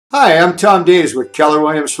Hi, I'm Tom Dees with Keller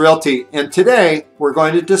Williams Realty, and today we're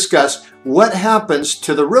going to discuss what happens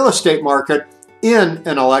to the real estate market in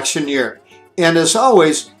an election year. And as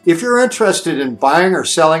always, if you're interested in buying or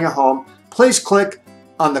selling a home, please click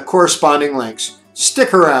on the corresponding links.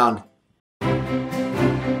 Stick around.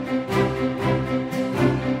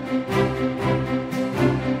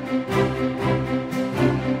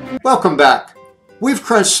 Welcome back. We've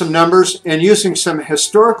crunched some numbers and using some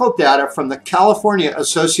historical data from the California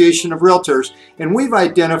Association of Realtors, and we've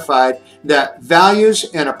identified that values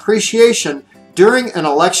and appreciation during an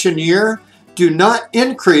election year do not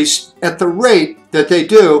increase at the rate that they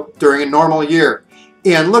do during a normal year.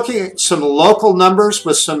 And looking at some local numbers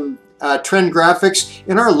with some trend graphics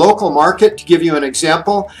in our local market, to give you an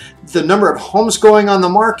example, the number of homes going on the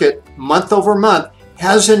market month over month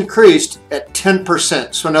has increased at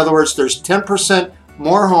 10%. So in other words, there's 10%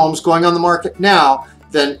 more homes going on the market now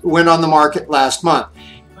than went on the market last month.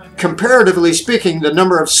 Comparatively speaking, the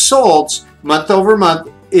number of solds month over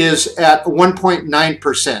month is at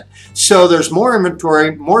 1.9%. So there's more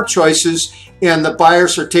inventory, more choices, and the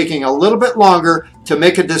buyers are taking a little bit longer to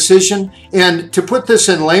make a decision. And to put this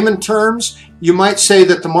in layman terms, you might say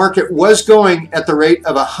that the market was going at the rate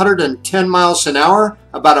of 110 miles an hour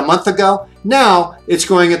about a month ago. Now it's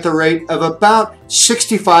going at the rate of about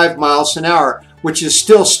 65 miles an hour, which is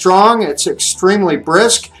still strong. It's extremely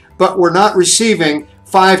brisk, but we're not receiving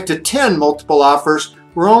 5 to 10 multiple offers.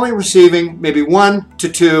 We're only receiving maybe 1 to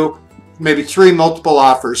 2, maybe 3 multiple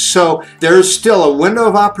offers. So there's still a window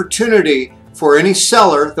of opportunity for any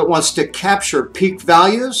seller that wants to capture peak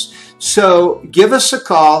values. So give us a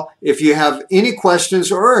call if you have any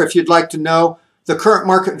questions, or if you'd like to know the current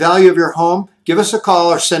market value of your home, give us a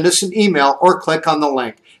call or send us an email or click on the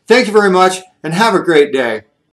link. Thank you very much and have a great day.